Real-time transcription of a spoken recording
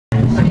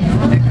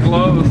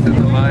close to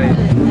the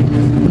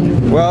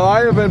line. Well,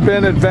 I haven't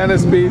been at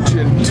Venice Beach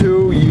in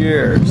 2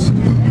 years.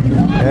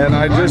 And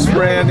I just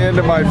ran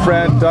into my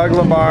friend Doug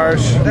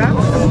LaMarche,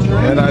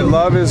 and I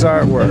love his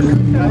artwork.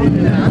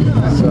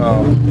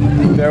 So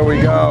there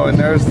we go, and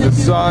there's the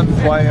sun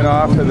playing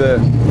off of the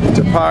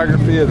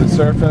topography of the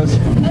surface.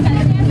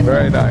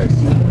 Very nice.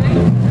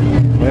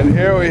 And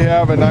here we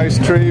have a nice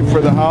tree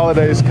for the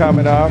holidays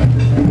coming up.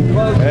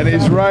 And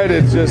he's right,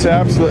 it's just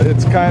absolute.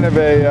 It's kind of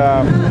a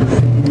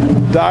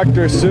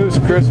Dr. Seuss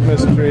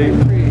Christmas tree,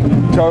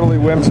 totally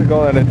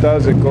whimsical, and it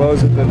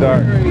glows in the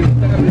dark.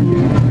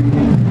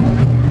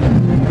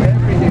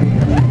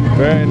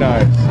 Very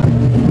nice.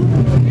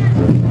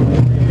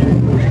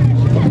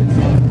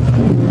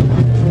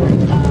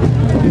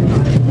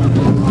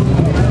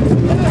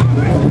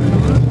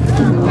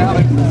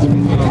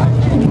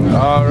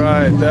 All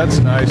right, that's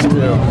nice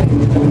too.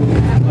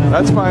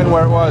 Let's find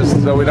where it was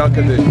so we don't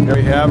get this. Here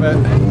we have it.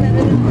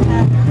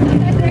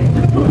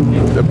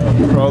 The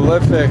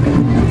prolific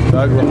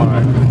Doug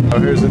LaMarche. Oh,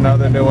 here's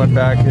another new one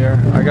back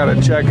here. I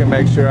gotta check and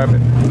make sure I've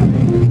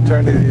been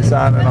turning these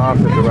on and off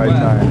at the right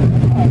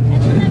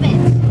time.